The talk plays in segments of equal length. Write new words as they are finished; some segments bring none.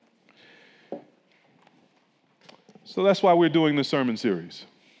So that's why we're doing this sermon series,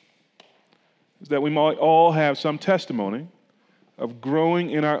 is that we might all have some testimony of growing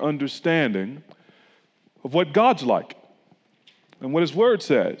in our understanding of what God's like and what His Word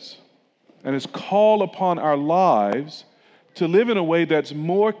says, and His call upon our lives to live in a way that's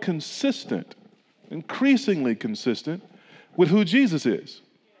more consistent, increasingly consistent, with who Jesus is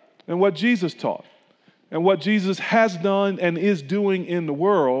and what Jesus taught and what Jesus has done and is doing in the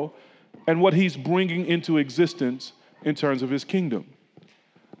world and what He's bringing into existence in terms of His kingdom.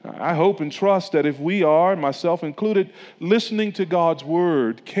 I hope and trust that if we are, myself included, listening to God's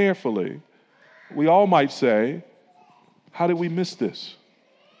Word carefully, we all might say, how did we miss this?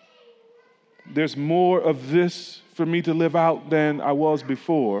 There's more of this for me to live out than I was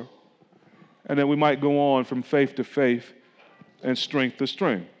before, and then we might go on from faith to faith and strength to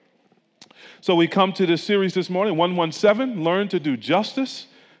strength. So we come to this series this morning, 117, Learn to Do Justice.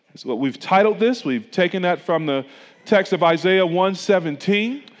 That's what we've titled this. We've taken that from the text of Isaiah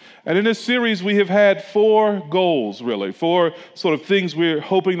 117. And in this series, we have had four goals, really, four sort of things we're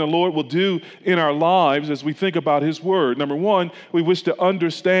hoping the Lord will do in our lives as we think about His Word. Number one, we wish to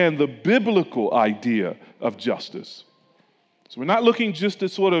understand the biblical idea of justice. So we're not looking just to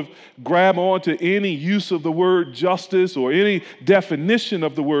sort of grab onto any use of the word justice or any definition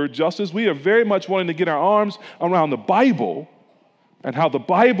of the word justice. We are very much wanting to get our arms around the Bible and how the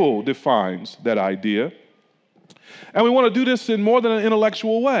Bible defines that idea. And we want to do this in more than an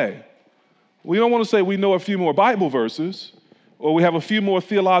intellectual way. We don't want to say we know a few more Bible verses or we have a few more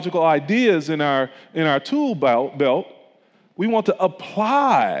theological ideas in our tool belt. We want to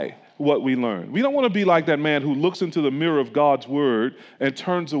apply what we learn. We don't want to be like that man who looks into the mirror of God's Word and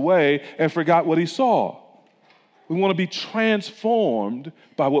turns away and forgot what he saw. We want to be transformed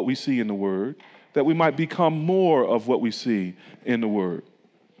by what we see in the Word, that we might become more of what we see in the Word.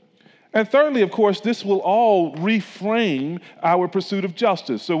 And thirdly, of course, this will all reframe our pursuit of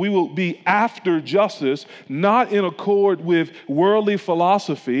justice. So we will be after justice, not in accord with worldly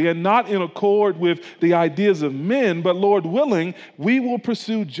philosophy and not in accord with the ideas of men, but Lord willing, we will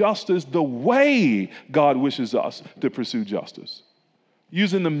pursue justice the way God wishes us to pursue justice,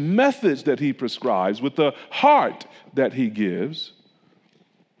 using the methods that He prescribes with the heart that He gives.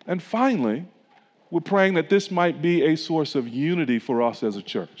 And finally, we're praying that this might be a source of unity for us as a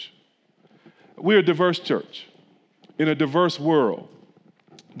church. We're a diverse church in a diverse world.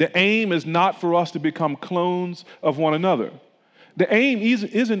 The aim is not for us to become clones of one another. The aim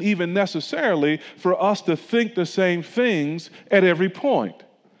isn't even necessarily for us to think the same things at every point.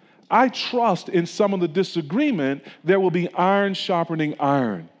 I trust in some of the disagreement, there will be iron sharpening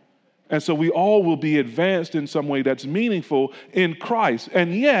iron. And so we all will be advanced in some way that's meaningful in Christ.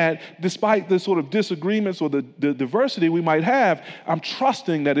 And yet, despite the sort of disagreements or the diversity we might have, I'm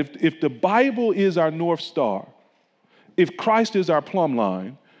trusting that if the Bible is our North Star, if Christ is our plumb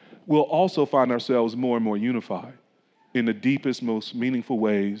line, we'll also find ourselves more and more unified in the deepest, most meaningful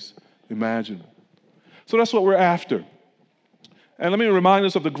ways imaginable. So that's what we're after. And let me remind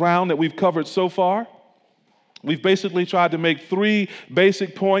us of the ground that we've covered so far. We've basically tried to make three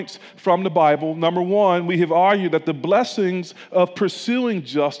basic points from the Bible. Number one, we have argued that the blessings of pursuing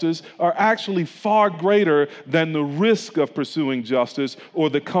justice are actually far greater than the risk of pursuing justice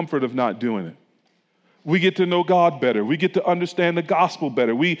or the comfort of not doing it. We get to know God better. We get to understand the gospel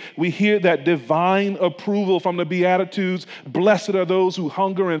better. We hear that divine approval from the Beatitudes. Blessed are those who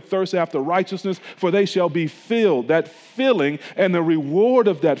hunger and thirst after righteousness, for they shall be filled. That filling and the reward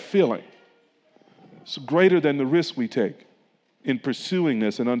of that filling is greater than the risk we take in pursuing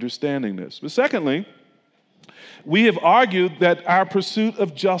this and understanding this. But secondly, we have argued that our pursuit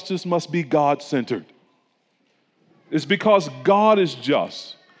of justice must be God-centered. It's because God is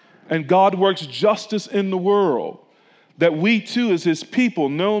just and God works justice in the world that we too, as His people,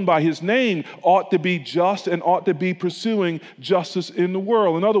 known by His name, ought to be just and ought to be pursuing justice in the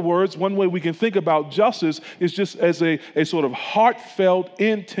world. In other words, one way we can think about justice is just as a sort of heartfelt,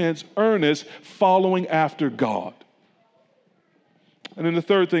 intense, earnest following after God. And then the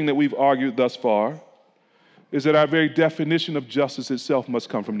third thing that we've argued thus far is that our very definition of justice itself must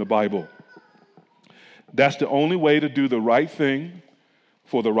come from the Bible. That's the only way to do the right thing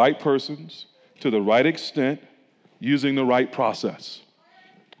for the right persons to the right extent, using the right process.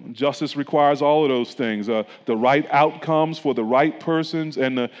 Justice requires all of those things, the right outcomes for the right persons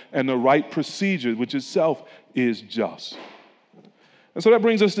and the right procedure, which itself is just. And so that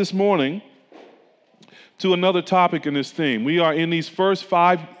brings us this morning to another topic in this theme. We are in these first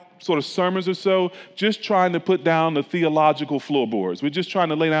 5 sort of sermons or so just trying to put down the theological floorboards. We're just trying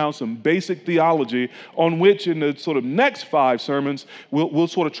to lay down some basic theology on which in the sort of next 5 sermons we'll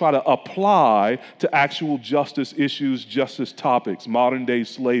sort of try to apply to actual justice issues, justice topics, modern day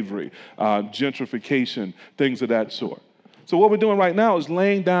slavery, gentrification, things of that sort. So what we're doing right now is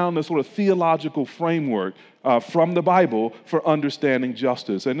laying down the sort of theological framework from the Bible for understanding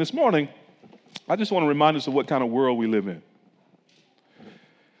justice. And this morning, I just want to remind us of what kind of world we live in.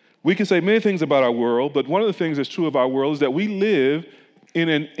 We can say many things about our world, but one of the things that's true of our world is that we live in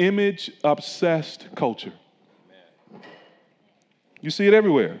an image-obsessed culture. You see it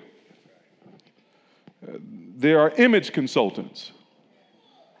everywhere. There are image consultants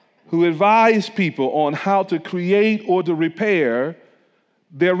who advise people on how to create or to repair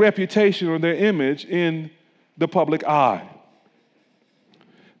their reputation or their image in the public eye.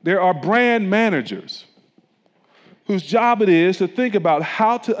 There are brand managers whose job it is to think about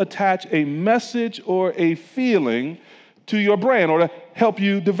how to attach a message or a feeling to your brand or to help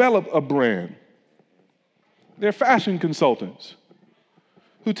you develop a brand. There are fashion consultants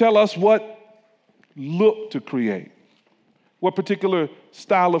who tell us what look to create, what particular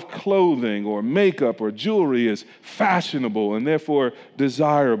style of clothing or makeup or jewelry is fashionable and therefore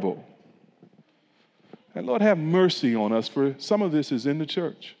desirable. And Lord, have mercy on us, for some of this is in the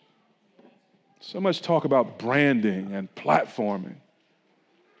church. So much talk about branding and platforming.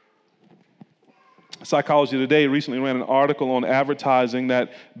 Psychology Today recently ran an article on advertising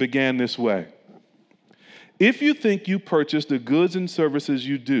that began this way. If you think you purchase the goods and services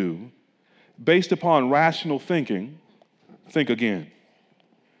you do based upon rational thinking, think again.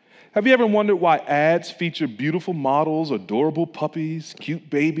 Have you ever wondered why ads feature beautiful models, adorable puppies, cute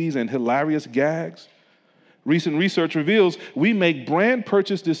babies, and hilarious gags? Recent research reveals we make brand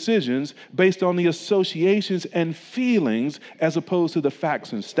purchase decisions based on the associations and feelings as opposed to the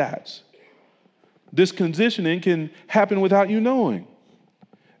facts and stats. This conditioning can happen without you knowing.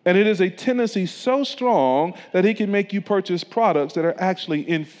 And it is a tendency so strong that it can make you purchase products that are actually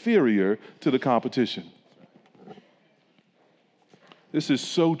inferior to the competition. This is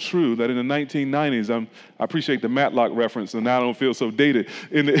so true that in the 1990s, I appreciate the Matlock reference, and now I don't feel so dated.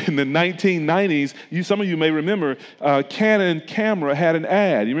 In the 1990s, some of you may remember, Canon camera had an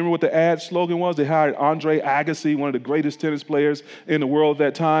ad. You remember what the ad slogan was? They hired Andre Agassi, one of the greatest tennis players in the world at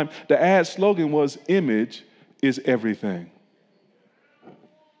that time. The ad slogan was, "Image is everything."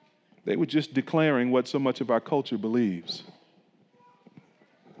 They were just declaring what so much of our culture believes.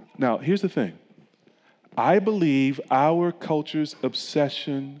 Now, here's the thing. I believe our culture's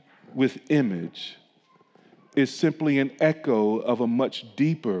obsession with image is simply an echo of a much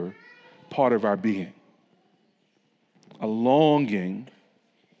deeper part of our being. A longing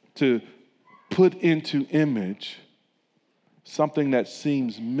to put into image something that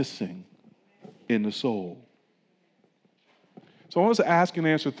seems missing in the soul. So I want us to ask and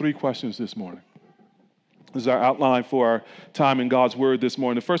answer 3 questions this morning. This is our outline for our time in God's Word this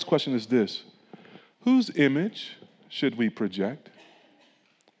morning. The first question is this. Whose image should we project?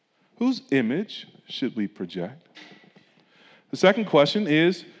 Whose image should we project? The second question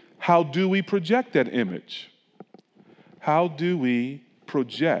is, how do we project that image? How do we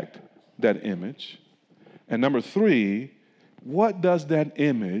project that image? And number 3, what does that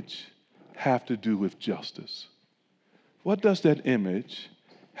image have to do with justice? What does that image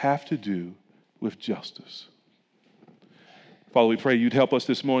have to do with justice? Father, we pray you'd help us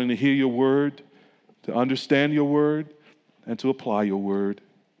this morning to hear your word, to understand your word, and to apply your word.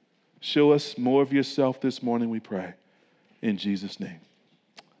 Show us more of yourself this morning, we pray. In Jesus' name,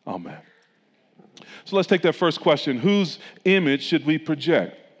 amen. So let's take that first question. Whose image should we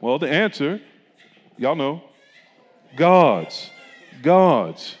project? Well, the answer, y'all know, God's.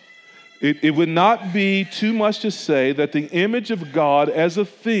 God's. It would not be too much to say that the image of God as a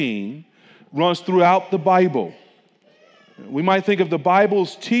theme runs throughout the Bible. We might think of the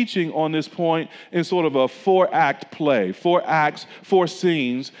Bible's teaching on this point in sort of a 4-act play, 4 acts, 4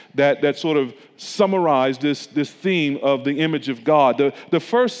 scenes that sort of summarize this theme of the image of God. The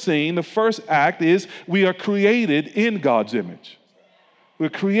first scene, the first act is we are created in God's image. We're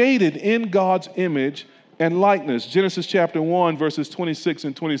created in God's image and likeness. Genesis chapter 1, verses 26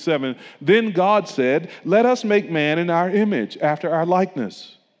 and 27. Then God said, "Let us make man in our image, after our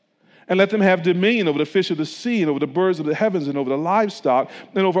likeness. And let them have dominion over the fish of the sea, and over the birds of the heavens, and over the livestock,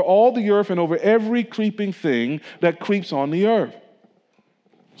 and over all the earth, and over every creeping thing that creeps on the earth."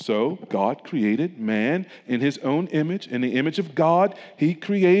 So God created man in his own image. In the image of God, he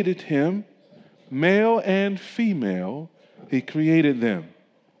created him. Male and female, he created them.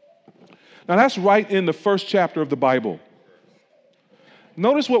 Now that's right in the first chapter of the Bible.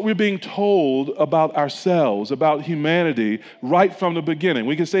 Notice what we're being told about ourselves, about humanity, right from the beginning.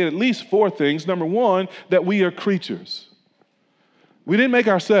 We can say at least four things. Number one, that we are creatures. We didn't make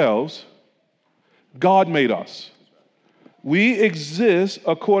ourselves, God made us. We exist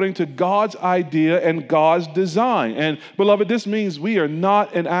according to God's idea and God's design. And beloved, this means we are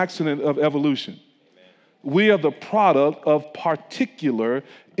not an accident of evolution. We are the product of particular,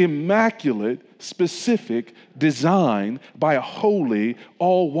 immaculate, specific design by a holy,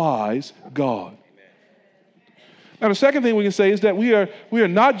 all-wise God. Now, the second thing we can say is that we are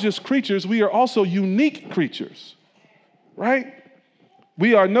not just creatures, we are also unique creatures, right?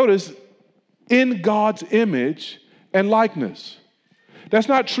 We are, notice, in God's image and likeness. That's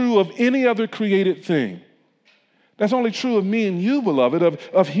not true of any other created thing. That's only true of me and you, beloved,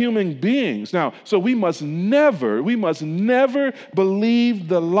 of human beings. Now, so we must never believe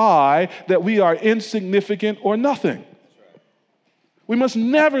the lie that we are insignificant or nothing. We must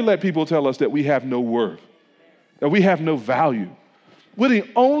never let people tell us that we have no worth, that we have no value. We're the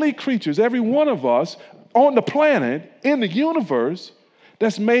only creatures, every one of us on the planet, in the universe,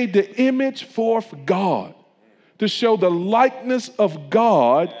 that's made the image forth God, to show the likeness of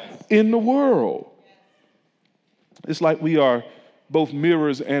God in the world. It's like we are both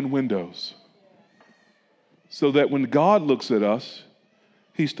mirrors and windows. So that when God looks at us,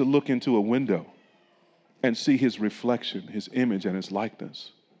 he's to look into a window and see his reflection, his image and his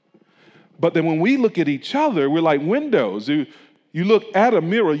likeness. But then when we look at each other, we're like windows. You look at a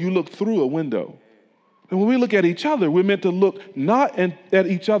mirror, you look through a window. And when we look at each other, we're meant to look not at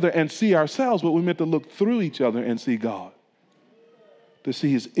each other and see ourselves, but we're meant to look through each other and see God, to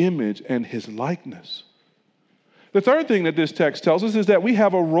see his image and his likeness. The third thing that this text tells us is that we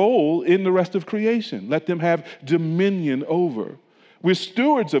have a role in the rest of creation. Let them have dominion over. We're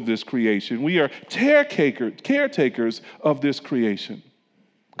stewards of this creation. We are caretakers of this creation.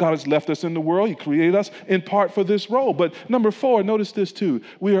 God has left us in the world. He created us in part for this role. But number 4, notice this too.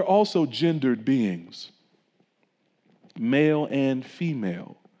 We are also gendered beings. Male and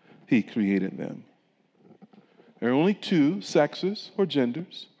female, he created them. There are only 2 sexes or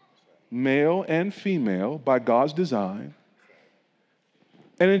genders, male and female, by God's design.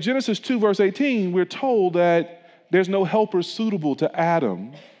 And in Genesis 2, verse 18, we're told that there's no helper suitable to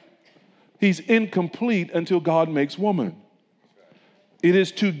Adam. He's incomplete until God makes woman. It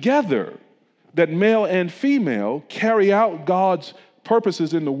is together that male and female carry out God's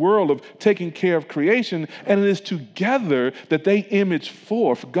purposes in the world of taking care of creation, and it is together that they image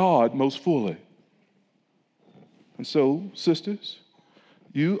forth God most fully. And so, sisters,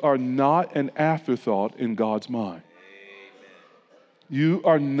 you are not an afterthought in God's mind. You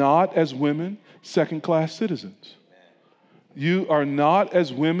are not, as women, second-class citizens. You are not,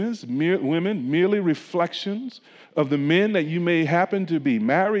 as women, merely reflections of the men that you may happen to be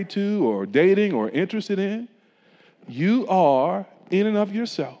married to or dating or interested in. You are, in and of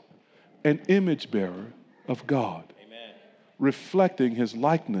yourself, an image bearer of God, amen, reflecting his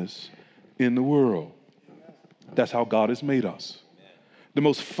likeness in the world. That's how God has made us. Amen. The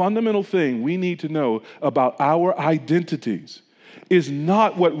most fundamental thing we need to know about our identities is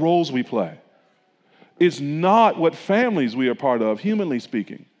not what roles we play. It's not what families we are part of, humanly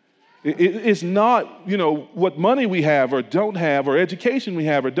speaking. It's not, what money we have or don't have or education we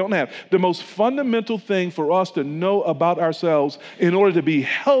have or don't have. The most fundamental thing for us to know about ourselves in order to be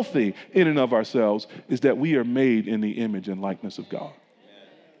healthy in and of ourselves is that we are made in the image and likeness of God.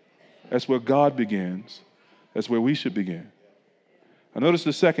 That's where God begins. That's where we should begin. Now notice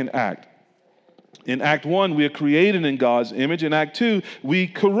the second act. In Act 1, we are created in God's image. In Act 2, we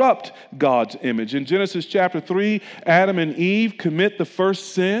corrupt God's image. In Genesis chapter 3, Adam and Eve commit the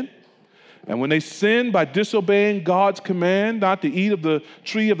first sin. And when they sin by disobeying God's command not to eat of the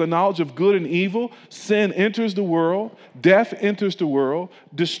tree of the knowledge of good and evil, sin enters the world, death enters the world,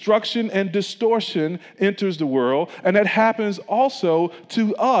 destruction and distortion enters the world, and that happens also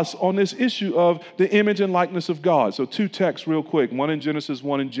to us on this issue of the image and likeness of God. So 2 texts real quick, one in Genesis,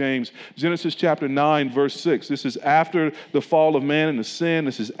 one in James. Genesis chapter 9, verse 6. This is after the fall of man and the sin.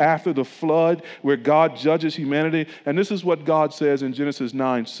 This is after the flood where God judges humanity. And this is what God says in Genesis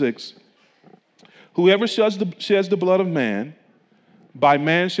 9, 6. Whoever sheds the blood of man, by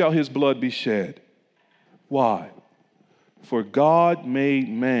man shall his blood be shed. Why? For God made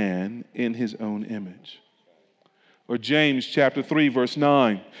man in his own image. Or James chapter 3, verse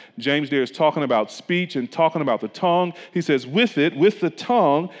 9. James there is talking about speech and talking about the tongue. He says, with the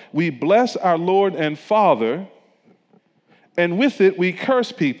tongue, we bless our Lord and Father, and with it we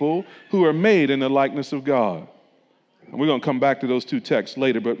curse people who are made in the likeness of God. And we're going to come back to those 2 texts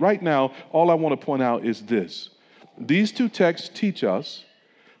later, but right now, all I want to point out is this. these two texts teach us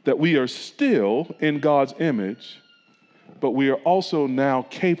that we are still in God's image, but we are also now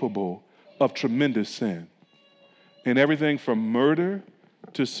capable of tremendous sin in everything from murder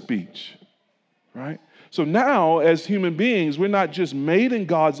to speech, right? So now, as human beings, we're not just made in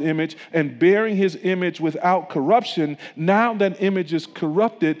God's image and bearing his image without corruption. Now that image is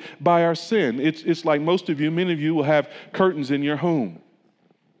corrupted by our sin. It's like many of you will have curtains in your home.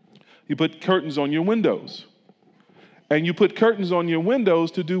 You put curtains on your windows. And you put curtains on your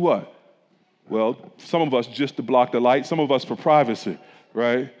windows to do what? Well, some of us just to block the light, some of us for privacy,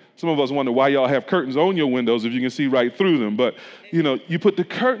 right? Some of us wonder why y'all have curtains on your windows if you can see right through them. But, you put the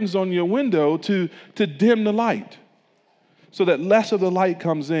curtains on your window to dim the light so that less of the light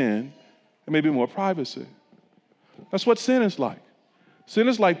comes in and maybe more privacy. That's what sin is like. Sin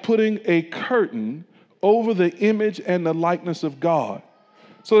is like putting a curtain over the image and the likeness of God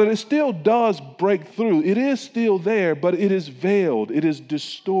so that it still does break through. It is still there, but it is veiled, it is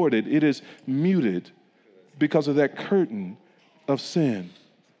distorted, it is muted because of that curtain of sin.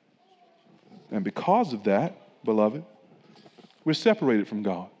 And because of that, beloved, we're separated from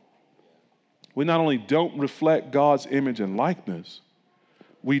God. We not only don't reflect God's image and likeness,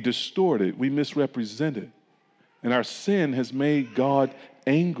 we distort it, we misrepresent it. And our sin has made God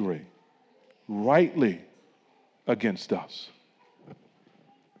angry, rightly against us.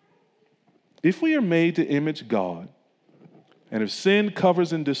 If we are made to image God, and if sin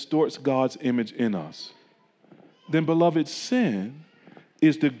covers and distorts God's image in us, then, beloved, sin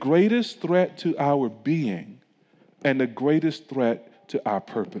is the greatest threat to our being and the greatest threat to our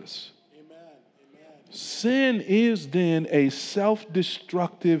purpose. Amen. Sin is then a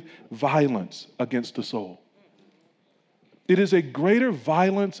self-destructive violence against the soul. It is a greater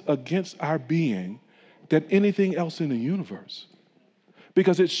violence against our being than anything else in the universe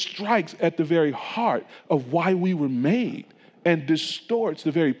because it strikes at the very heart of why we were made and distorts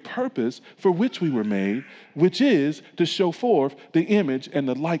the very purpose for which we were made, which is to show forth the image and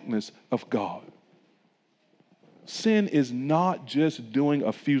the likeness of God. Sin is not just doing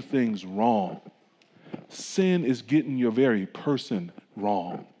a few things wrong. Sin is getting your very person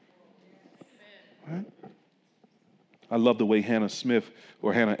wrong. Right? I love the way Hannah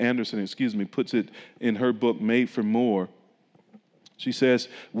Anderson, puts it in her book, Made for More. She says,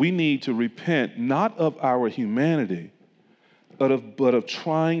 we need to repent not of our humanity, but of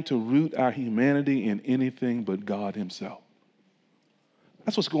trying to root our humanity in anything but God himself.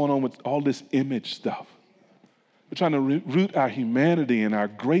 That's what's going on with all this image stuff. We're trying to root our humanity and our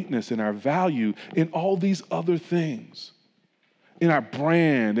greatness and our value in all these other things, in our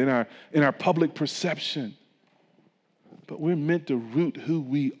brand, in our public perception. But we're meant to root who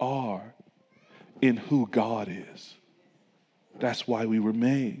we are in who God is. That's why we were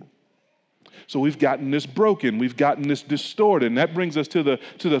made. So we've gotten this broken. We've gotten this distorted. And that brings us to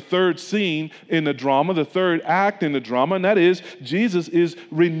the third scene in the drama, the third act in the drama, and that is Jesus is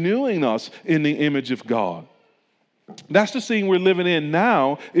renewing us in the image of God. That's the scene we're living in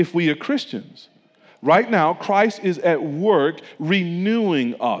now if we are Christians. Right now, Christ is at work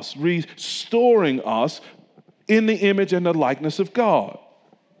renewing us, restoring us in the image and the likeness of God.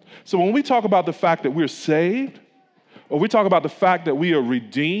 So when we talk about the fact that we're saved, or we talk about the fact that we are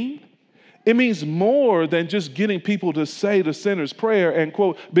redeemed, it means more than just getting people to say the sinner's prayer and,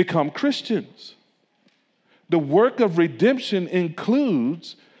 quote, become Christians. The work of redemption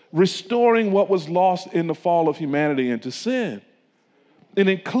includes restoring what was lost in the fall of humanity into sin. It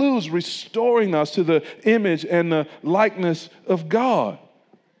includes restoring us to the image and the likeness of God.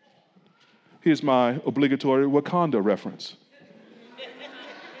 Here's my obligatory Wakanda reference.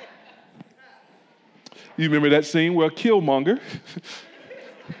 You remember that scene where Killmonger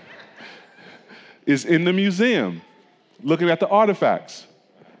is in the museum looking at the artifacts.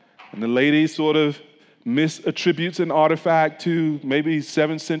 And the lady sort of misattributes an artifact to maybe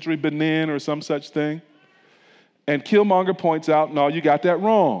 7th century Benin or some such thing. And Killmonger points out, no, you got that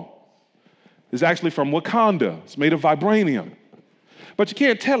wrong. It's actually from Wakanda. It's made of vibranium. But you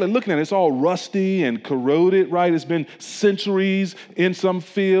can't tell it looking at it. It's all rusty and corroded, right? It's been centuries in some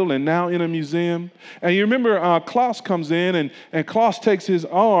field and now in a museum. And you remember Klaus comes in and Klaus takes his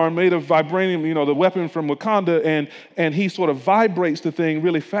arm made of vibranium, the weapon from Wakanda, and he sort of vibrates the thing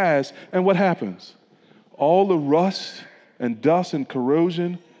really fast. And what happens? All the rust and dust and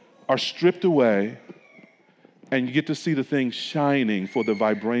corrosion are stripped away, and you get to see the thing shining for the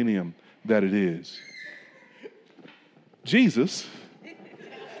vibranium that it is. Jesus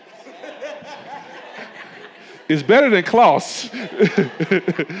is better than Klaus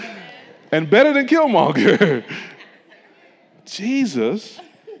and better than Killmonger. Jesus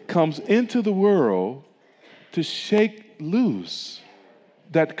comes into the world to shake loose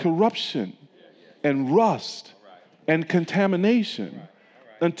that corruption and rust and contamination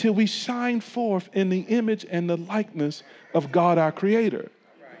until we shine forth in the image and the likeness of God our Creator.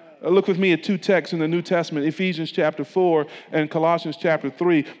 Look with me at two texts in the New Testament, Ephesians chapter 4 and Colossians chapter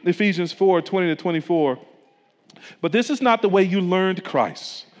 3. Ephesians 4, 20 to 24. But this is not the way you learned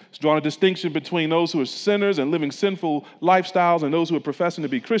Christ. It's drawn a distinction between those who are sinners and living sinful lifestyles and those who are professing to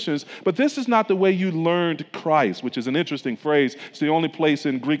be Christians. But this is not the way you learned Christ, which is an interesting phrase. It's the only place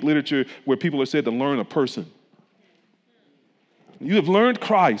in Greek literature where people are said to learn a person. You have learned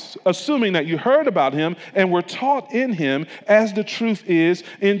Christ, assuming that you heard about him and were taught in him as the truth is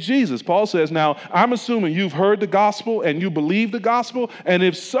in Jesus. Paul says, now, I'm assuming you've heard the gospel and you believe the gospel, and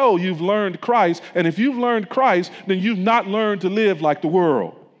if so, you've learned Christ. And if you've learned Christ, then you've not learned to live like the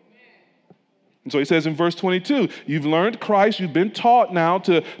world. And so he says in verse 22, you've learned Christ, you've been taught now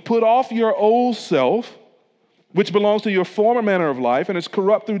to put off your old self, which belongs to your former manner of life and is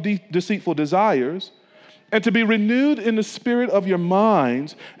corrupt through deceitful desires, and to be renewed in the spirit of your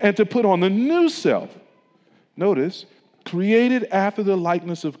minds, and to put on the new self. Notice, created after the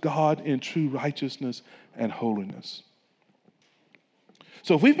likeness of God in true righteousness and holiness.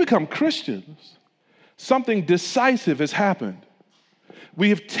 So if we've become Christians, something decisive has happened. We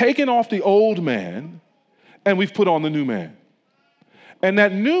have taken off the old man, and we've put on the new man. And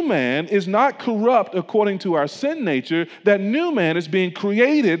that new man is not corrupt according to our sin nature. That new man is being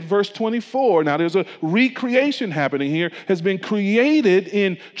created, verse 24. Now there's a recreation happening here, has been created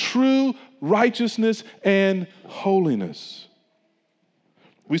in true righteousness and holiness.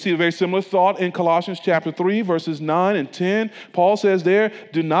 We see a very similar thought in Colossians chapter 3, verses 9 and 10. Paul says there,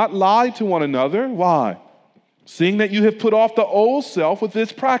 do not lie to one another. Why? Seeing that you have put off the old self with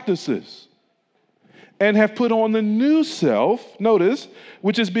its practices, and have put on the new self, notice,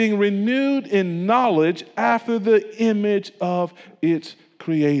 which is being renewed in knowledge after the image of its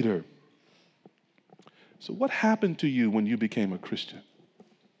creator. So what happened to you when you became a Christian?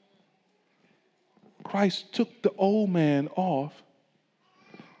 Christ took the old man off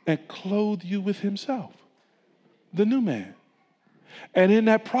and clothed you with himself, the new man. And in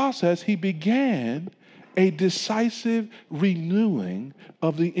that process, he began a decisive renewing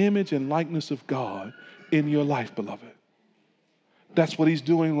of the image and likeness of God in your life, beloved. That's what he's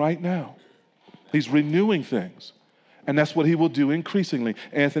doing right now. He's renewing things. And that's what he will do increasingly.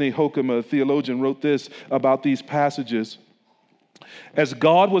 Anthony Hokum, a theologian, wrote this about these passages. As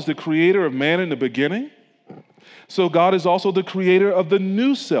God was the creator of man in the beginning, so God is also the creator of the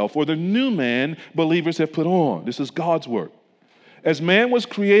new self, or the new man believers have put on. This is God's work. As man was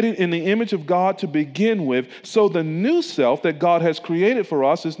created in the image of God to begin with, so the new self that God has created for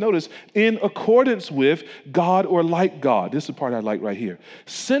us is, notice, in accordance with God or like God. This is the part I like right here.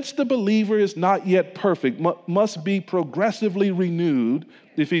 Since the believer is not yet perfect, must be progressively renewed,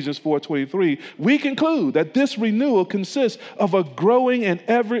 Ephesians 4:23, we conclude that this renewal consists of a growing and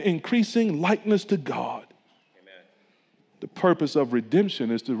ever-increasing likeness to God. Amen. The purpose of redemption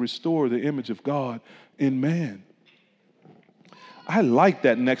is to restore the image of God in man. I like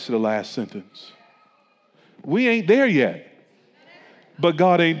that next to the last sentence. We ain't there yet, but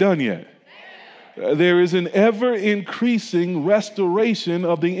God ain't done yet. There is an ever-increasing restoration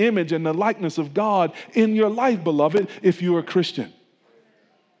of the image and the likeness of God in your life, beloved, if you're a Christian.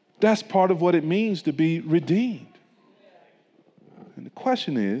 That's part of what it means to be redeemed. And the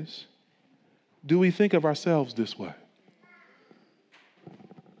question is, do we think of ourselves this way?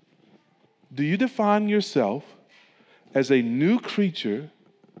 Do you define yourself as a new creature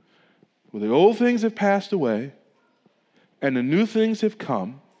where the old things have passed away and the new things have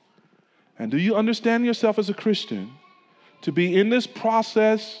come? And do you understand yourself as a Christian to be in this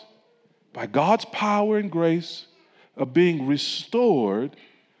process by God's power and grace of being restored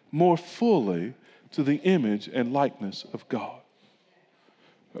more fully to the image and likeness of God?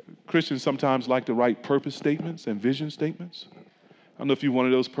 Christians sometimes like to write purpose statements and vision statements. I don't know if you're one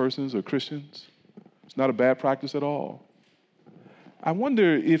of those persons or Christians. It's not a bad practice at all. I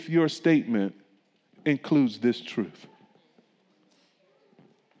wonder if your statement includes this truth: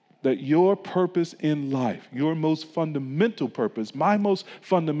 that your purpose in life, your most fundamental purpose, my most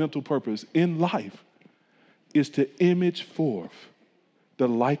fundamental purpose in life, is to image forth the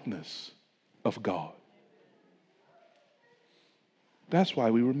likeness of God. That's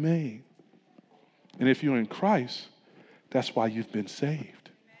why we remain. And if you're in Christ, that's why you've been saved.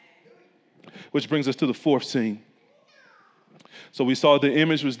 Which brings us to the fourth scene. So we saw the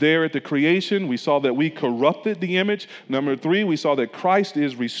image was there at the creation. We saw that we corrupted the image. Number 3, we saw that Christ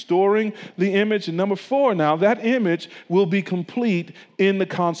is restoring the image. And number 4, now that image will be complete in the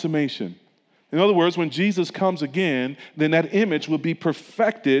consummation. In other words, when Jesus comes again, then that image will be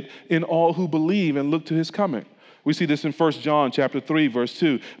perfected in all who believe and look to his coming. We see this in 1 John chapter 3, verse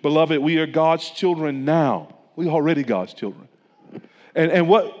 2. Beloved, we are God's children now. We're already God's children. And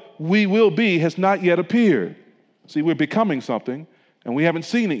what we will be has not yet appeared. See, we're becoming something, and we haven't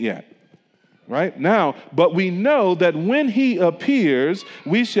seen it yet. Right? Now, but we know that when he appears,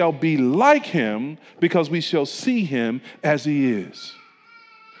 we shall be like him because we shall see him as he is.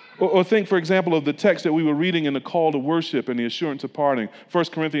 Or think, for example, of the text that we were reading in the call to worship and the assurance of pardoning, 1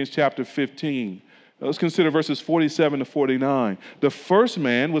 Corinthians chapter 15. Let's consider verses 47 to 49. The first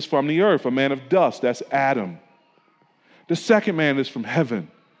man was from the earth, a man of dust, that's Adam. The second man is from heaven,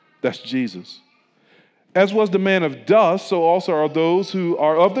 that's Jesus. As was the man of dust, so also are those who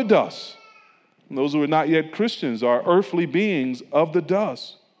are of the dust. And those who are not yet Christians are earthly beings of the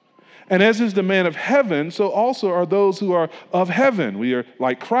dust. And as is the man of heaven, so also are those who are of heaven. We are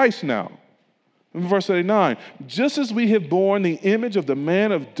like Christ now. In verse 89, just as we have borne the image of the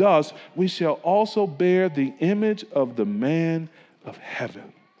man of dust, we shall also bear the image of the man of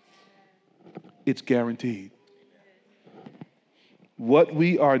heaven. It's guaranteed. What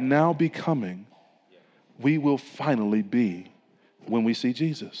we are now becoming, we will finally be when we see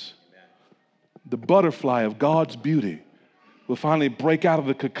Jesus. The butterfly of God's beauty will finally break out of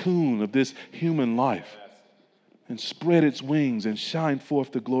the cocoon of this human life and spread its wings and shine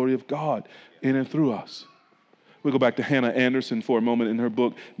forth the glory of God in and through us. We'll go back to Hannah Anderson for a moment in her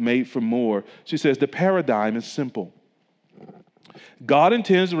book, Made for More. She says, the paradigm is simple. God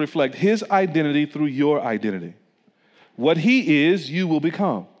intends to reflect his identity through your identity. What he is, you will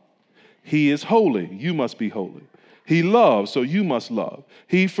become. He is holy, you must be holy. He loves, so you must love.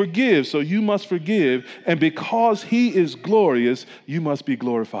 He forgives, so you must forgive. And because he is glorious, you must be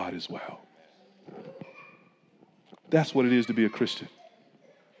glorified as well. That's what it is to be a Christian.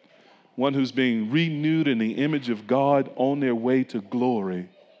 One who's being renewed in the image of God on their way to glory,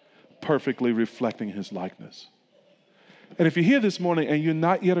 perfectly reflecting his likeness. And if you're here this morning and you're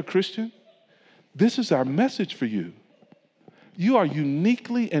not yet a Christian, this is our message for you. You are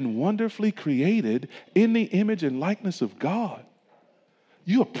uniquely and wonderfully created in the image and likeness of God.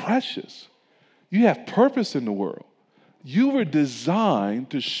 You are precious. You have purpose in the world. You were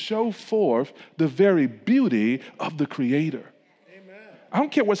designed to show forth the very beauty of the Creator. Amen. I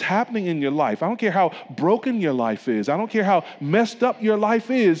don't care what's happening in your life. I don't care how broken your life is. I don't care how messed up your life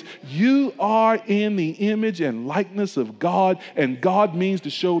is. You are in the image and likeness of God, and God means to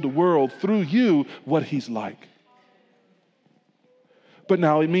show the world through you what he's like. But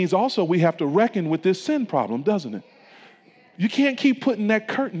now it means also we have to reckon with this sin problem, doesn't it? You can't keep putting that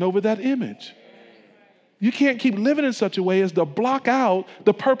curtain over that image. You can't keep living in such a way as to block out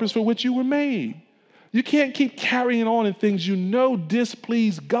the purpose for which you were made. You can't keep carrying on in things you know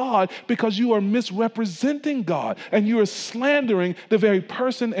displease God because you are misrepresenting God and you are slandering the very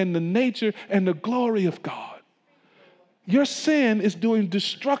person and the nature and the glory of God. Your sin is doing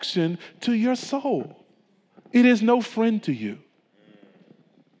destruction to your soul. It is no friend to you.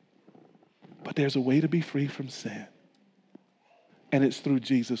 But there's a way to be free from sin. And it's through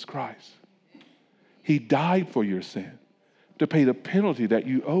Jesus Christ. He died for your sin to pay the penalty that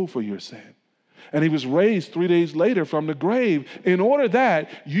you owe for your sin. And he was raised 3 days later from the grave in order that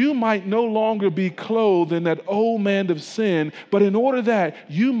you might no longer be clothed in that old man of sin, but in order that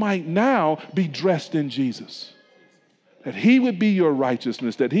you might now be dressed in Jesus. That he would be your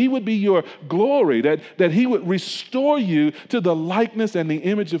righteousness, that he would be your glory, that he would restore you to the likeness and the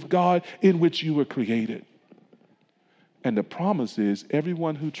image of God in which you were created. And the promise is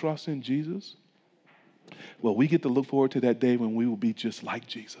everyone who trusts in Jesus, well, we get to look forward to that day when we will be just like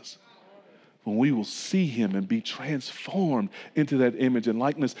Jesus. When we will see him and be transformed into that image and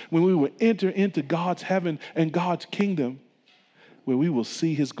likeness. When we will enter into God's heaven and God's kingdom, where we will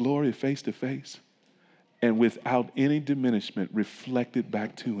see his glory face to face. And without any diminishment reflected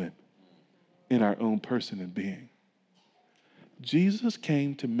back to him in our own person and being. Jesus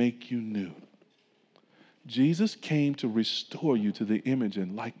came to make you new. Jesus came to restore you to the image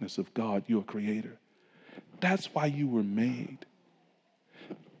and likeness of God, your Creator. That's why you were made.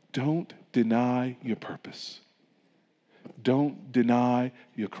 Don't deny your purpose. Don't deny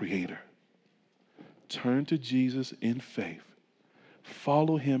your Creator. Turn to Jesus in faith.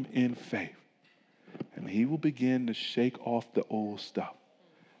 Follow him in faith. And he will begin to shake off the old stuff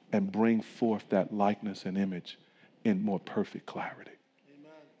and bring forth that likeness and image in more perfect clarity.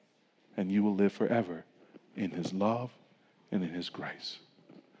 Amen. And you will live forever in his love and in his grace.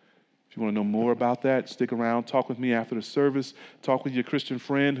 If you want to know more about that, stick around. Talk with me after the service. Talk with your Christian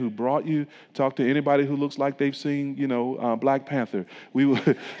friend who brought you. Talk to anybody who looks like they've seen, Black Panther.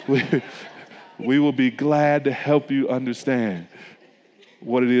 We will be glad to help you understand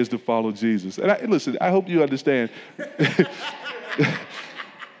what it is to follow Jesus. And listen, I hope you understand.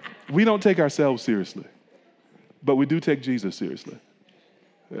 We don't take ourselves seriously, but we do take Jesus seriously.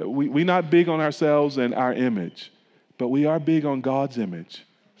 We're not big on ourselves and our image, but we are big on God's image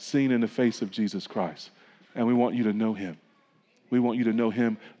seen in the face of Jesus Christ. And we want you to know him. We want you to know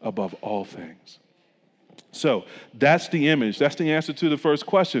him above all things. So that's the image. That's the answer to the first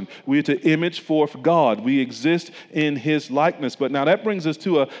question. We are to image forth God. We exist in his likeness. But now that brings us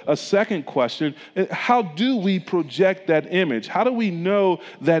to a second question. How do we project that image? How do we know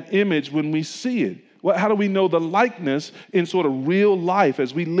that image when we see it? How do we know the likeness in sort of real life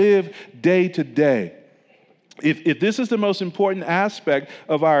as we live day to day? If this is the most important aspect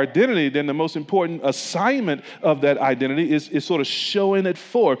of our identity, then the most important assignment of that identity is sort of showing it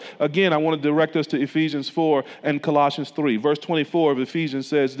forth. Again, I want to direct us to Ephesians 4 and Colossians 3. Verse 24 of Ephesians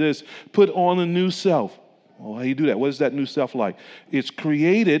says this, put on a new self. Well, how do you do that? What is that new self like? It's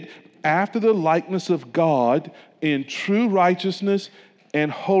created after the likeness of God in true righteousness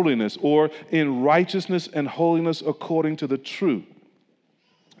and holiness, or in righteousness and holiness according to the truth.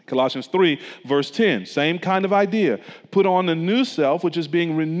 Colossians 3, verse 10, same kind of idea. Put on the new self, which is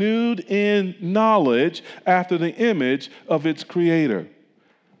being renewed in knowledge after the image of its creator.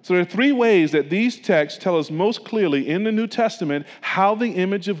 So there are three ways that these texts tell us most clearly in the New Testament how the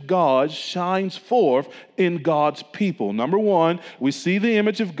image of God shines forth in God's people. Number one, we see the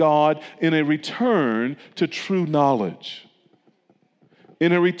image of God in a return to true knowledge.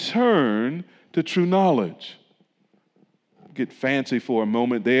 In a return to true knowledge. Get fancy for a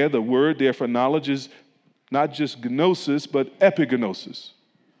moment there. The word there for knowledge is not just gnosis, but epignosis.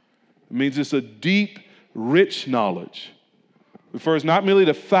 It means it's a deep, rich knowledge. It refers not merely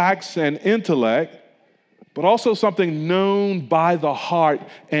to facts and intellect, but also something known by the heart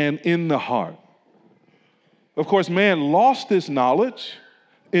and in the heart. Of course, man lost this knowledge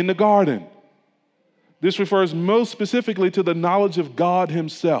in the garden. This refers most specifically to the knowledge of God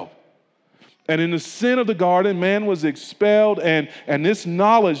himself. And in the sin of the garden, man was expelled, and this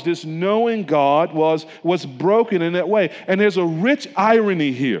knowledge, this knowing God was broken in that way. And there's a rich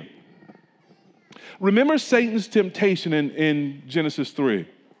irony here. Remember Satan's temptation in Genesis 3.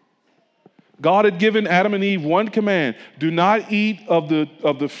 God had given Adam and Eve one command: do not eat of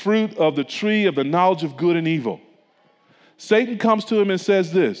the fruit of the tree of the knowledge of good and evil. Satan comes to him and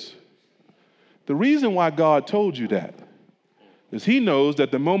says this: the reason why God told you that is he knows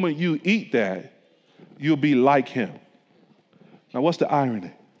that the moment you eat that, you'll be like him. Now, what's the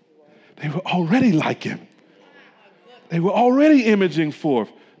irony? They were already like him. They were already imaging forth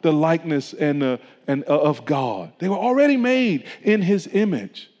the likeness of God. They were already made in his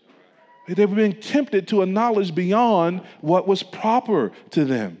image. They were being tempted to a knowledge beyond what was proper to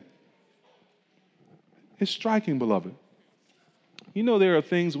them. It's striking, beloved. You know there are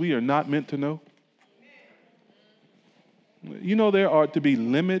things we are not meant to know. You know there are to be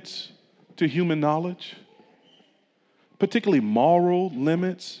limits to human knowledge, particularly moral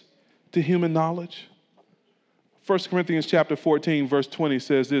limits to human knowledge. 1 Corinthians chapter 14, verse 20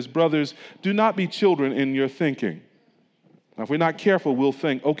 says this: brothers, do not be children in your thinking. Now, if we're not careful, we'll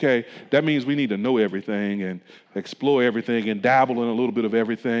think, okay, that means we need to know everything and explore everything and dabble in a little bit of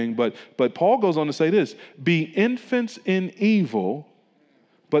everything. But Paul goes on to say this: be infants in evil,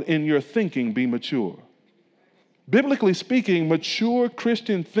 but in your thinking be mature. Biblically speaking, mature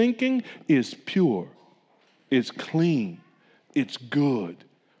Christian thinking is pure, it's clean, it's good.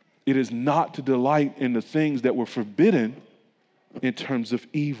 It is not to delight in the things that were forbidden in terms of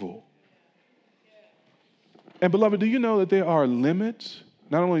evil. And beloved, do you know that there are limits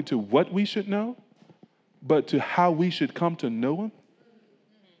not only to what we should know, but to how we should come to know him?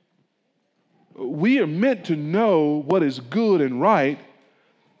 We are meant to know what is good and right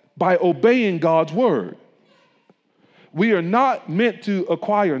by obeying God's word. We are not meant to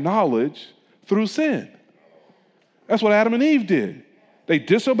acquire knowledge through sin. That's what Adam and Eve did. They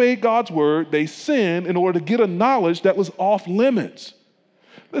disobeyed God's word. They sinned in order to get a knowledge that was off limits.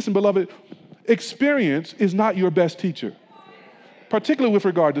 Listen, beloved, experience is not your best teacher, particularly with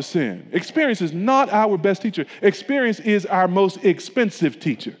regard to sin. Experience is not our best teacher. Experience is our most expensive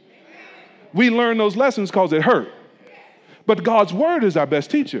teacher. We learn those lessons because it hurt. But God's word is our best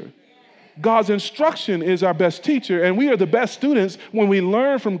teacher. God's instruction is our best teacher, and we are the best students when we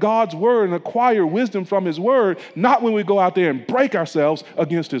learn from God's word and acquire wisdom from his word, not when we go out there and break ourselves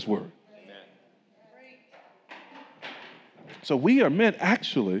against his word. So we are meant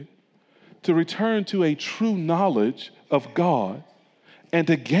actually to return to a true knowledge of God and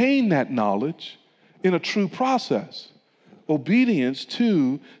to gain that knowledge in a true process, obedience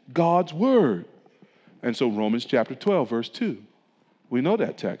to God's word. And so Romans chapter 12, verse 2, we know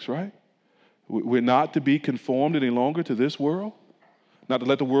that text, right? We're not to be conformed any longer to this world, not to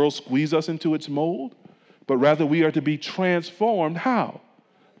let the world squeeze us into its mold, but rather we are to be transformed. How?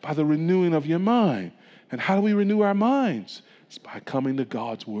 By the renewing of your mind. And how do we renew our minds? It's by coming to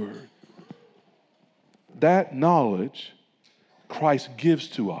God's word. That knowledge Christ gives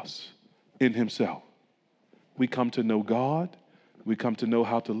to us in himself. We come to know God. We come to know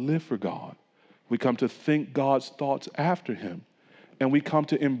how to live for God. We come to think God's thoughts after him. And we come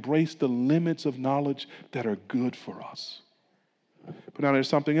to embrace the limits of knowledge that are good for us. But now there's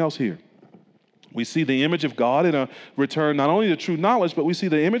something else here. We see the image of God in a return not only to true knowledge, but we see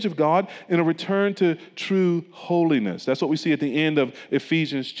the image of God in a return to true holiness. That's what we see at the end of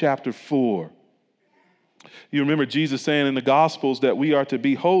Ephesians chapter 4. You remember Jesus saying in the Gospels that we are to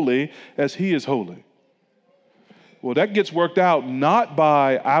be holy as he is holy. Well, that gets worked out not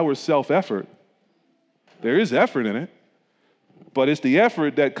by our self-effort. There is effort in it, but it's the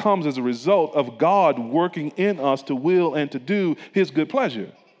effort that comes as a result of God working in us to will and to do his good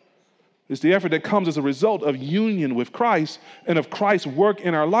pleasure. It's the effort that comes as a result of union with Christ and of Christ's work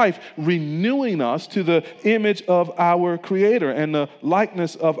in our life, renewing us to the image of our Creator and the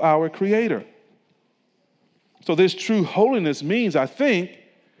likeness of our Creator. So this true holiness means, I think,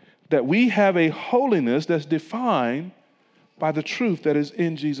 that we have a holiness that's defined by the truth that is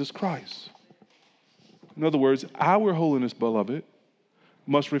in Jesus Christ. In other words, our holiness, beloved,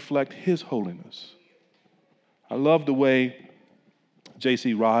 must reflect his holiness. I love the way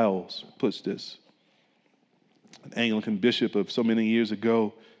J.C. Riles puts this, an Anglican bishop of so many years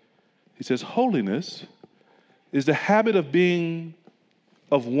ago. He says, holiness is the habit of being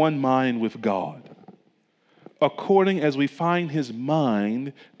of one mind with God, according as we find his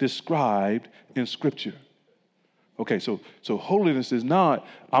mind described in Scripture. Okay, so holiness is not,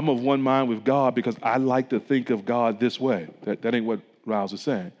 I'm of one mind with God because I like to think of God this way. That ain't what Riles is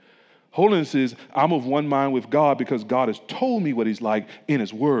saying. Holiness is, I'm of one mind with God because God has told me what he's like in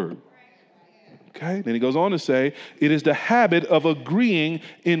his word. Okay, then he goes on to say, it is the habit of agreeing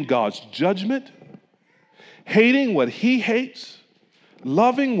in God's judgment, hating what he hates,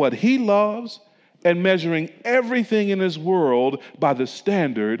 loving what he loves, and measuring everything in his world by the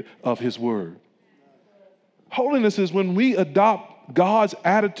standard of his word. Holiness is when we adopt God's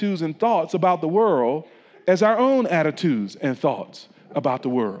attitudes and thoughts about the world as our own attitudes and thoughts about the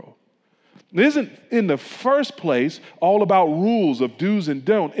world. It isn't in the first place all about rules of do's and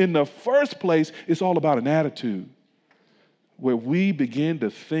don'ts. In the first place, it's all about an attitude where we begin to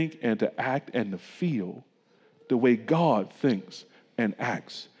think and to act and to feel the way God thinks and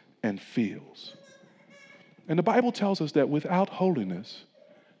acts and feels. And the Bible tells us that without holiness,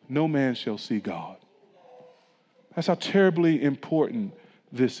 no man shall see God. That's how terribly important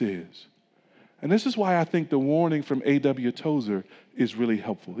this is. And this is why I think the warning from A.W. Tozer is really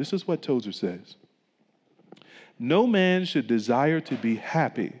helpful. This is what Tozer says. No man should desire to be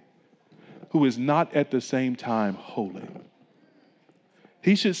happy who is not at the same time holy.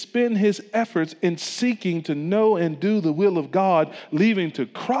 He should spend his efforts in seeking to know and do the will of God, leaving to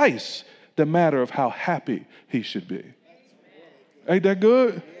Christ the matter of how happy he should be. Ain't that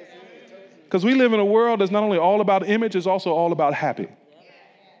good? Because we live in a world that's not only all about image, it's also all about happy.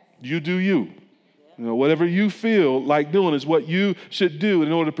 You do you. You know, whatever you feel like doing is what you should do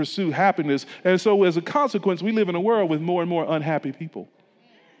in order to pursue happiness. And so as a consequence, we live in a world with more and more unhappy people.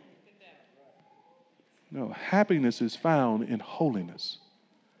 No, happiness is found in holiness,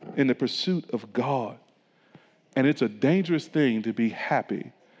 in the pursuit of God. And it's a dangerous thing to be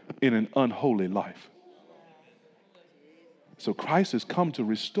happy in an unholy life. So Christ has come to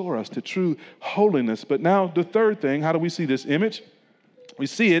restore us to true holiness. But now the third thing, how do we see this image? We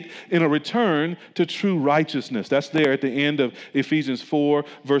see it in a return to true righteousness. That's there at the end of Ephesians 4,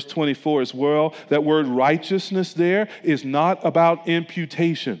 verse 24 as well. That word righteousness there is not about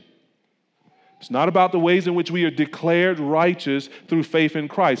imputation. It's not about the ways in which we are declared righteous through faith in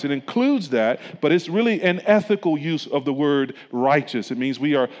Christ. It includes that, but it's really an ethical use of the word righteous. It means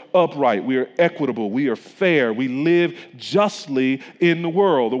we are upright, we are equitable, we are fair, we live justly in the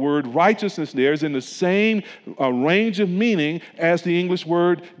world. The word righteousness there is in the same range of meaning as the English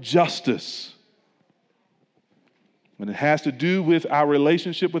word justice. And it has to do with our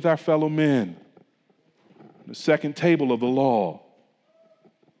relationship with our fellow men. The second table of the law.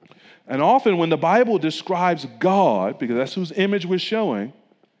 And often when the Bible describes God, because that's whose image we're showing,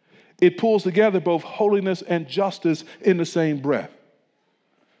 it pulls together both holiness and justice in the same breath.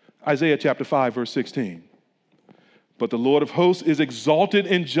 Isaiah chapter 5, verse 16. But the Lord of hosts is exalted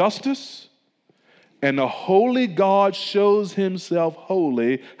in justice, and the holy God shows himself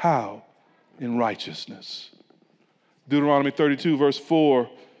holy. How? in righteousness. Deuteronomy 32, verse 4,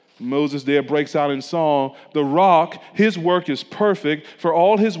 Moses there breaks out in song, the rock, his work is perfect, for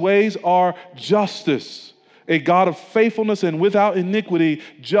all his ways are justice. A God of faithfulness and without iniquity,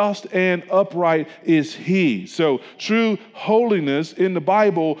 just and upright is he. So true holiness in the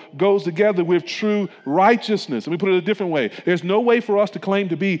Bible goes together with true righteousness. Let me put it a different way. There's no way for us to claim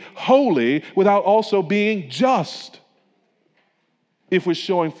to be holy without also being just if we're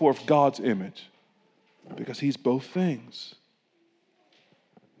showing forth God's image, because he's both things.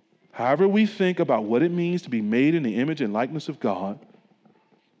 However we think about what it means to be made in the image and likeness of God,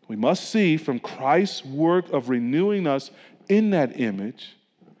 we must see from Christ's work of renewing us in that image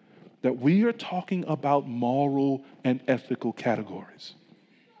that we are talking about moral and ethical categories.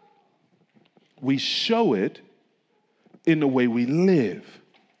 We show it in the way we live.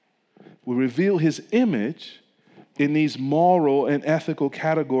 We reveal his image in these moral and ethical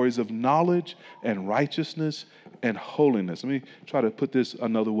categories of knowledge and righteousness and holiness. Let me try to put this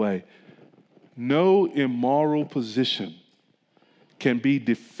another way. No immoral position can be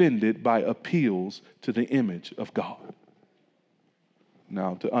defended by appeals to the image of God.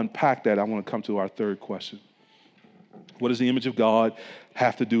 Now, to unpack that, I want to come to our third question. What does the image of God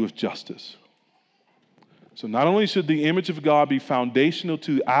have to do with justice? So not only should the image of God be foundational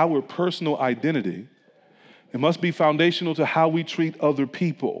to our personal identity, it must be foundational to how we treat other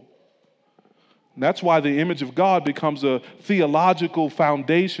people. And that's why the image of God becomes a theological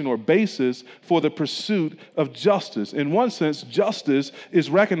foundation or basis for the pursuit of justice. In one sense, justice is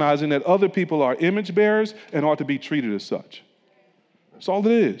recognizing that other people are image bearers and ought to be treated as such. That's all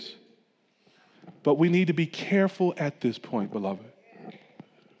it is. But we need to be careful at this point, beloved.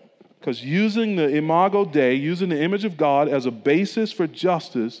 Because using the imago Dei, using the image of God as a basis for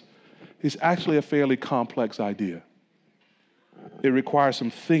justice is actually a fairly complex idea. It requires some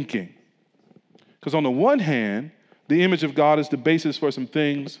thinking. Because on the one hand, the image of God is the basis for some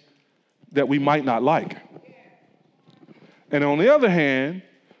things that we might not like. And on the other hand,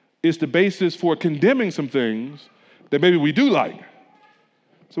 it's the basis for condemning some things that maybe we do like.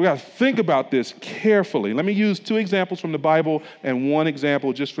 So we got to think about this carefully. Let me use two examples from the Bible and one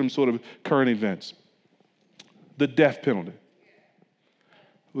example just from sort of current events. The death penalty.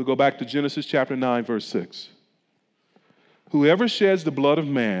 We'll go back to Genesis chapter 9, verse 6. Whoever sheds the blood of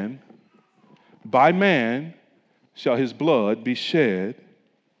man, by man shall his blood be shed,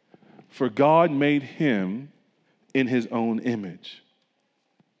 for God made him in his own image.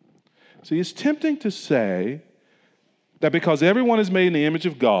 See, it's tempting to say that because everyone is made in the image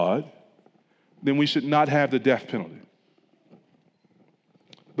of God, then we should not have the death penalty.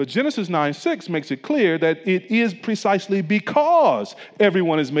 But Genesis 9:6 makes it clear that it is precisely because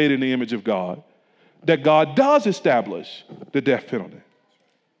everyone is made in the image of God that God does establish the death penalty.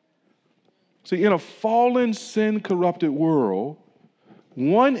 See, in a fallen, sin-corrupted world,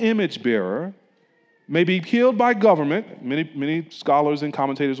 one image bearer may be killed by government. Many scholars and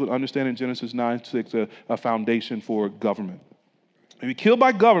commentators would understand in Genesis 9:6 a foundation for government. May be killed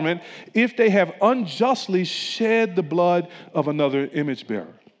by government if they have unjustly shed the blood of another image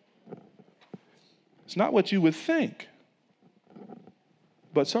bearer. It's not what you would think,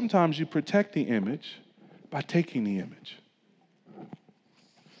 but sometimes you protect the image by taking the image.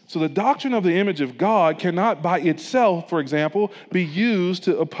 So the doctrine of the image of God cannot by itself, for example, be used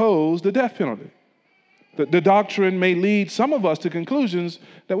to oppose the death penalty. The doctrine may lead some of us to conclusions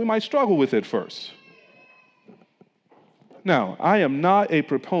that we might struggle with at first. Now, I am not a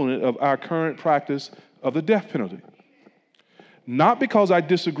proponent of our current practice of the death penalty. Not because I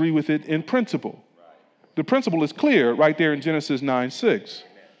disagree with it in principle. The principle is clear right there in Genesis 9:6.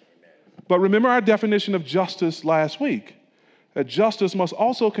 But remember our definition of justice last week. That justice must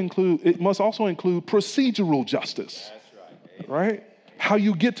also include procedural justice. That's right? How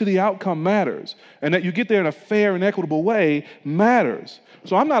you get to the outcome matters. And that you get there in a fair and equitable way matters.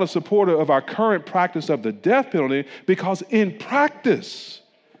 So I'm not a supporter of our current practice of the death penalty because in practice,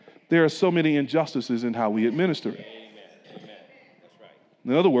 there are so many injustices in how we administer it. Amen. That's right.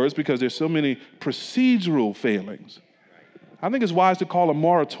 In other words, because there's so many procedural failings. I think it's wise to call a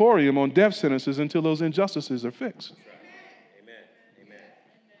moratorium on death sentences until those injustices are fixed.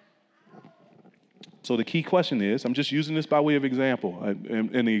 So the key question is, I'm just using this by way of example.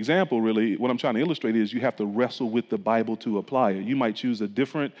 And the example really, what I'm trying to illustrate is you have to wrestle with the Bible to apply it. You might choose a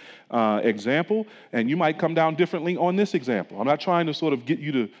different example, and you might come down differently on this example. I'm not trying to sort of get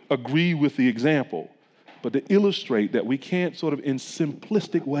you to agree with the example, but to illustrate that we can't sort of in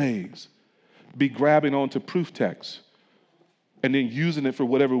simplistic ways be grabbing onto proof texts and then using it for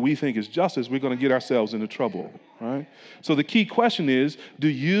whatever we think is justice, we're going to get ourselves into trouble, right? So the key question is, do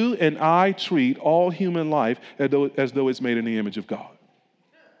you and I treat all human life as though it's made in the image of God?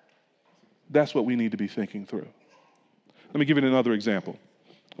 That's what we need to be thinking through. Let me give you another example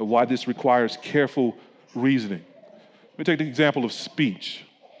of why this requires careful reasoning. Let me take the example of speech.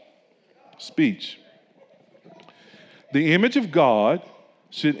 Speech. The image of God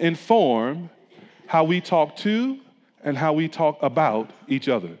should inform how we talk to and how we talk about each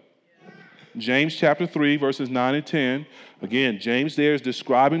other. James chapter 3, verses 9 and 10. Again, James there is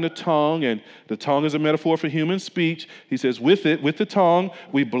describing the tongue, and the tongue is a metaphor for human speech. He says, with the tongue,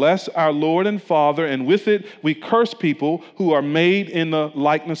 we bless our Lord and Father, and with it, we curse people who are made in the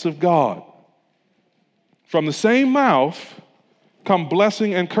likeness of God. From the same mouth come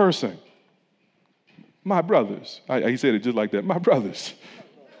blessing and cursing. My brothers, he said it just like that, my brothers,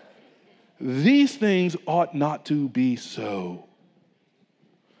 these things ought not to be so.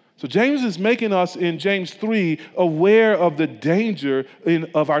 So James is making us in James 3 aware of the danger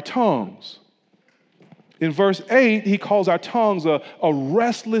of our tongues. In verse 8, he calls our tongues a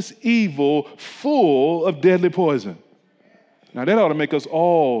restless evil full of deadly poison. Now that ought to make us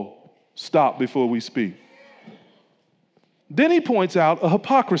all stop before we speak. Then he points out a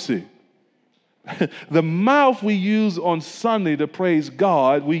hypocrisy. The mouth we use on Sunday to praise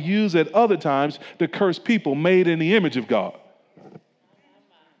God, we use at other times to curse people made in the image of God.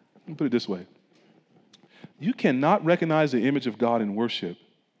 Let me put it this way. You cannot recognize the image of God in worship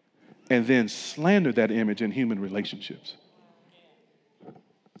and then slander that image in human relationships.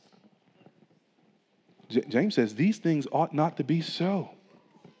 James says these things ought not to be so.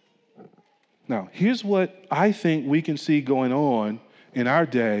 Now, here's what I think we can see going on in our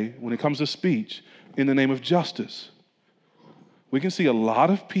day when it comes to speech in the name of justice. We can see a lot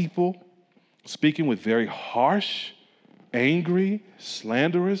of people speaking with very harsh, angry,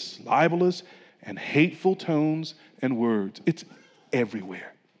 slanderous, libelous, and hateful tones and words. It's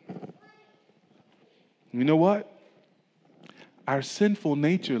everywhere. You know what? Our sinful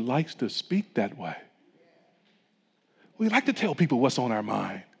nature likes to speak that way. We like to tell people what's on our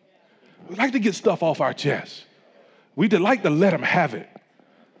mind. We like to get stuff off our chest. We like to let them have it.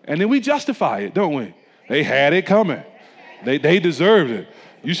 And then we justify it, don't we? They had it coming. They deserved it.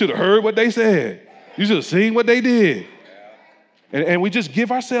 You should have heard what they said. You should have seen what they did. And we just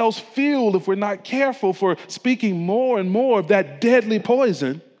give ourselves fuel, if we're not careful, for speaking more and more of that deadly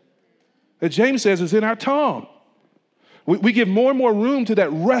poison that James says is in our tongue. We give more and more room to that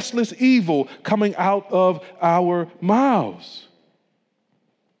restless evil coming out of our mouths.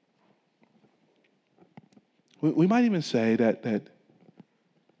 We might even say that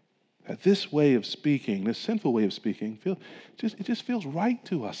this way of speaking, this sinful way of speaking, it just feels right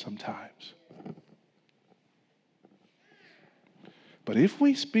to us sometimes. But if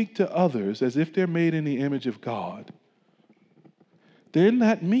we speak to others as if they're made in the image of God, then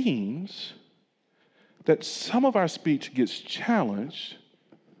that means that some of our speech gets challenged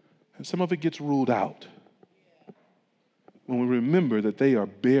and some of it gets ruled out when we remember that they are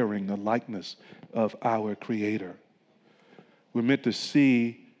bearing the likeness of our Creator. We're meant to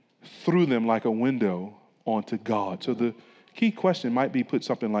see through them like a window onto God. So the key question might be put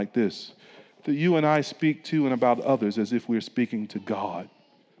something like this: that you and I speak to and about others as if we're speaking to God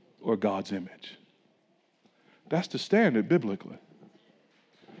or God's image. That's the standard biblically.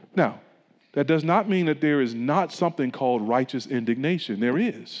 Now, that does not mean that there is not something called righteous indignation. There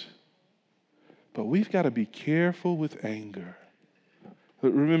is. But we've got to be careful with anger.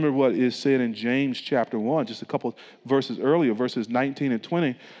 But remember what is said in James chapter 1, just a couple verses earlier, verses 19 and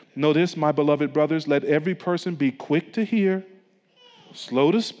 20. Notice, my beloved brothers, let every person be quick to hear,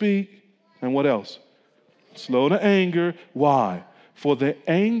 slow to speak, and what else? Slow to anger. Why? For the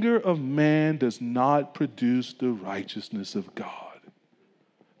anger of man does not produce the righteousness of God.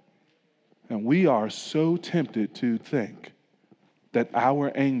 And we are so tempted to think that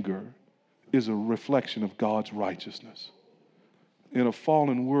our anger is a reflection of God's righteousness. In a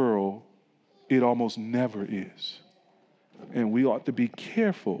fallen world, it almost never is. And we ought to be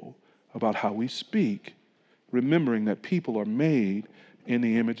careful about how we speak, remembering that people are made in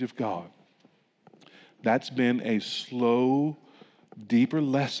the image of God. That's been a slow, deeper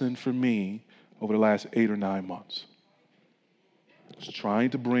lesson for me over the last 8 or 9 months. It's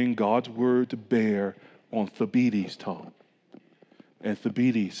trying to bring God's word to bear on Thabetes' tongue and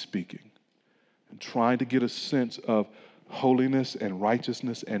Thabetes speaking, and trying to get a sense of holiness and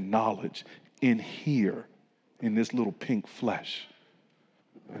righteousness and knowledge in here, in this little pink flesh.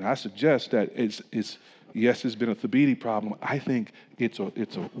 And I suggest that it's been a Thabete problem. I think it's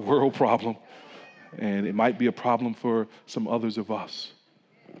a world problem. And it might be a problem for some others of us.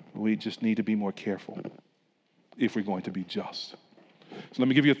 We just need to be more careful if we're going to be just. So let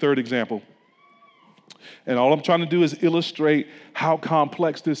me give you a third example. And all I'm trying to do is illustrate how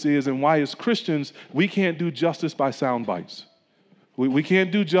complex this is and why, as Christians, we can't do justice by sound bites. We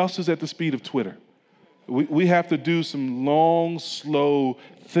can't do justice at the speed of Twitter. We have to do some long, slow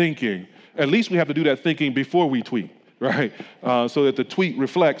thinking. At least we have to do that thinking before we tweet, right? So that the tweet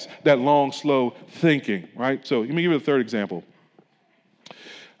reflects that long, slow thinking, right? So let me give you a third example.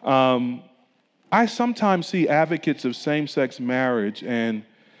 I sometimes see advocates of same-sex marriage and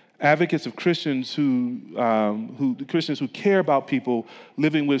advocates of Christians who care about people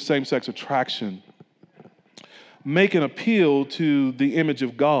living with same-sex attraction make an appeal to the image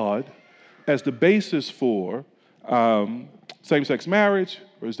of God as the basis for same-sex marriage,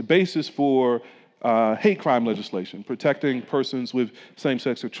 or as the basis for hate crime legislation, protecting persons with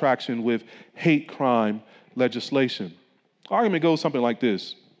same-sex attraction with hate crime legislation. The argument goes something like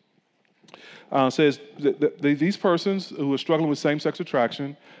this. Says that these persons who are struggling with same-sex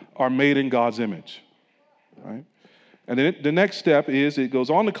attraction are made in God's image, right? And then the next step is it goes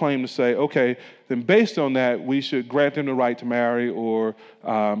on to claim to say, okay, then based on that, we should grant them the right to marry or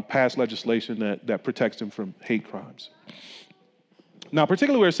pass legislation that protects them from hate crimes. Now,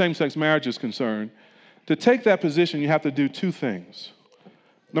 particularly where same-sex marriage is concerned, to take that position, you have to do two things.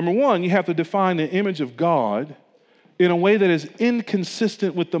 Number one, you have to define the image of God in a way that is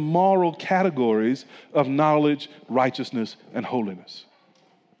inconsistent with the moral categories of knowledge, righteousness, and holiness.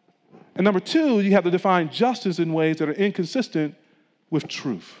 And number two, you have to define justice in ways that are inconsistent with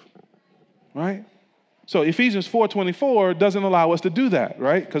truth, right? So Ephesians 4:24 doesn't allow us to do that,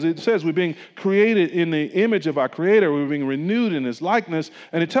 right? Because it says we're being created in the image of our Creator, we're being renewed in His likeness,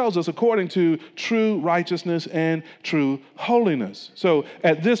 and it tells us according to true righteousness and true holiness. So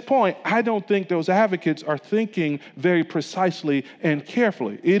at this point, I don't think those advocates are thinking very precisely and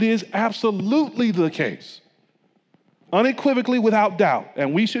carefully. It is absolutely the case, unequivocally without doubt,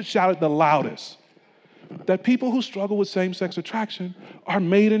 and we should shout it the loudest, that people who struggle with same-sex attraction are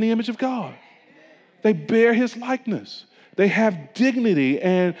made in the image of God. They bear His likeness. They have dignity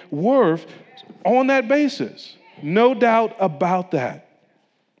and worth on that basis. No doubt about that.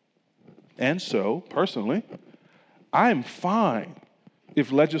 And so, personally, I'm fine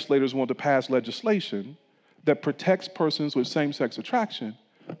if legislators want to pass legislation that protects persons with same-sex attraction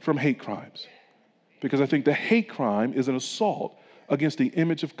from hate crimes. Because I think the hate crime is an assault against the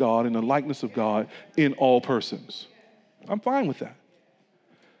image of God and the likeness of God in all persons. I'm fine with that.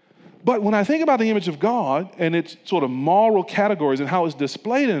 But when I think about the image of God and its sort of moral categories and how it's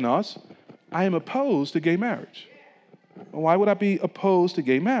displayed in us, I am opposed to gay marriage. Why would I be opposed to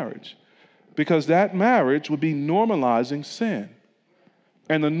gay marriage? Because that marriage would be normalizing sin.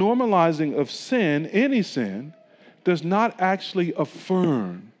 And the normalizing of sin, any sin, does not actually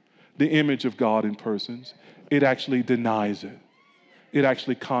affirm the image of God in persons. It actually denies it. It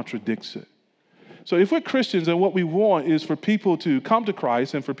actually contradicts it. So if we're Christians and what we want is for people to come to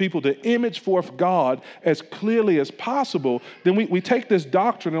Christ and for people to image forth God as clearly as possible, then we take this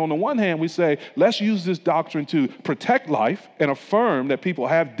doctrine and on the one hand we say, let's use this doctrine to protect life and affirm that people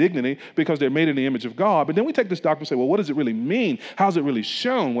have dignity because they're made in the image of God. But then we take this doctrine and say, well, what does it really mean? How's it really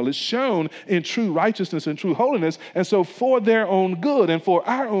shown? Well, it's shown in true righteousness and true holiness. And so for their own good and for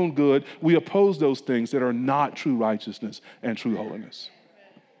our own good, we oppose those things that are not true righteousness and true holiness.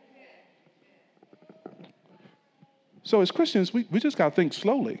 So as Christians, we just got to think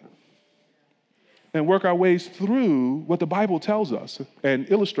slowly and work our ways through what the Bible tells us and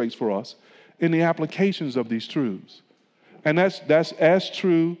illustrates for us in the applications of these truths. And that's as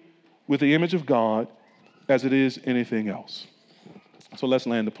true with the image of God as it is anything else. So let's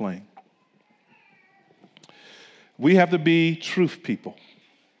land the plane. We have to be truth people.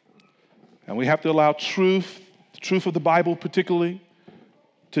 And we have to allow truth, the truth of the Bible particularly,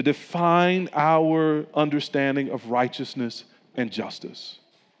 to define our understanding of righteousness and justice.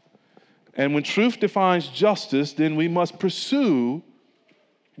 And when truth defines justice, then we must pursue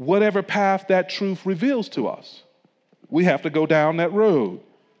whatever path that truth reveals to us. We have to go down that road.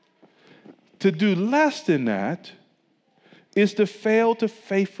 To do less than that is to fail to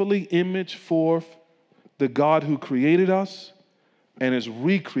faithfully image forth the God who created us and is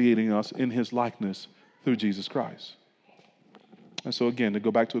recreating us in His likeness through Jesus Christ. And so again, to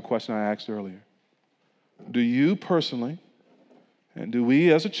go back to a question I asked earlier, do you personally, and do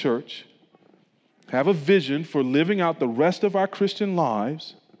we as a church, have a vision for living out the rest of our Christian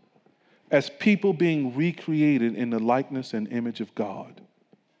lives as people being recreated in the likeness and image of God?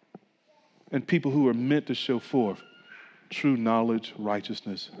 And people who are meant to show forth true knowledge,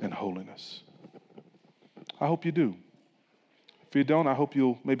 righteousness, and holiness. I hope you do. If you don't, I hope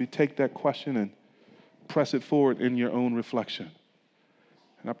you'll maybe take that question and press it forward in your own reflection.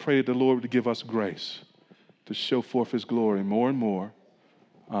 And I pray that the Lord would give us grace to show forth his glory more and more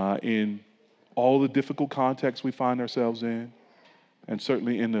in all the difficult contexts we find ourselves in, and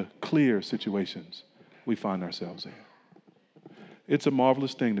certainly in the clear situations we find ourselves in. It's a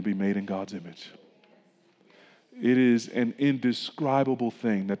marvelous thing to be made in God's image. It is an indescribable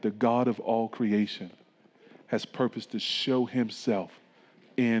thing that the God of all creation has purposed to show himself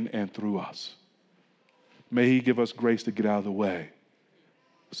in and through us. May he give us grace to get out of the way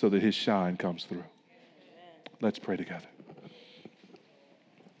so that his shine comes through. Let's pray together.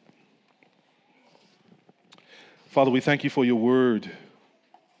 Father, we thank you for your word.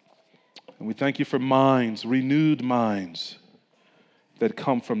 And we thank you for minds, renewed minds that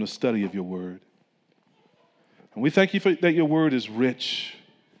come from the study of your word. And we thank you for that your word is rich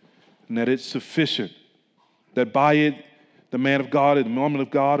and that it's sufficient, that by it the man of God and the woman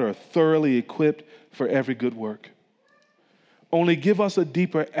of God are thoroughly equipped for every good work. Only give us a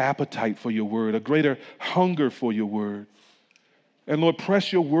deeper appetite for your word, a greater hunger for your word. And Lord,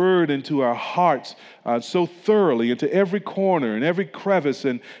 press your word into our hearts so thoroughly, into every corner and every crevice,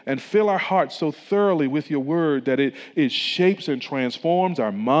 and fill our hearts so thoroughly with your word that it shapes and transforms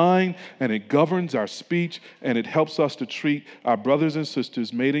our mind, and it governs our speech, and it helps us to treat our brothers and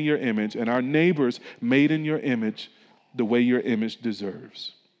sisters made in your image and our neighbors made in your image the way your image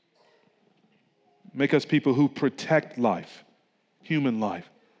deserves. Make us people who protect life, human life,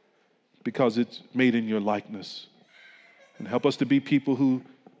 because it's made in your likeness. And help us to be people who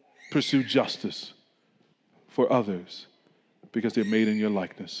pursue justice for others because they're made in your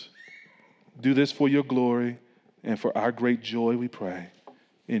likeness. Do this for your glory and for our great joy, we pray.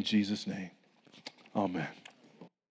 In Jesus' name, amen.